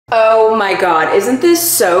Oh my God, isn't this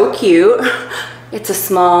so cute? It's a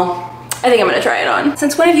small. I think I'm gonna try it on.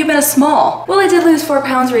 Since when have you been a small? Well, I did lose 4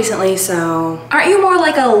 pounds recently, so. Aren't you more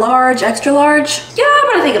like a large, extra large? Yeah,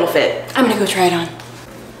 but I think it'll fit. I'm gonna go try it on.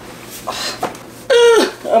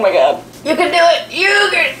 Oh my God. You can do it, you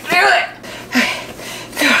can do it.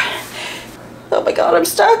 Oh my God, I'm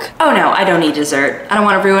stuck. Oh no, I don't need dessert. I don't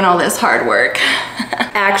wanna ruin all this hard work.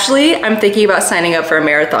 Actually, I'm thinking about signing up for a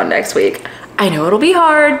marathon next week. I know it'll be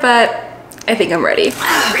hard, but I think I'm ready.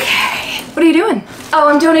 Okay. What are you doing? Oh,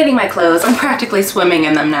 I'm donating my clothes. I'm practically swimming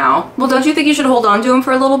in them now. Well, don't you think you should hold on to them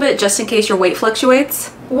for a little bit just in case your weight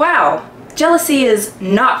fluctuates? Wow. Jealousy is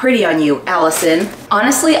not pretty on you, Allison.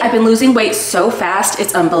 Honestly, I've been losing weight so fast,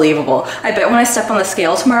 it's unbelievable. I bet when I step on the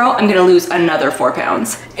scale tomorrow, I'm gonna lose another 4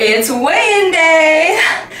 pounds. It's weigh-in day!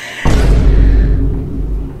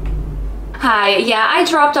 Hi, yeah, I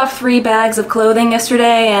dropped off 3 bags of clothing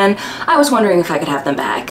yesterday and I was wondering if I could have them back.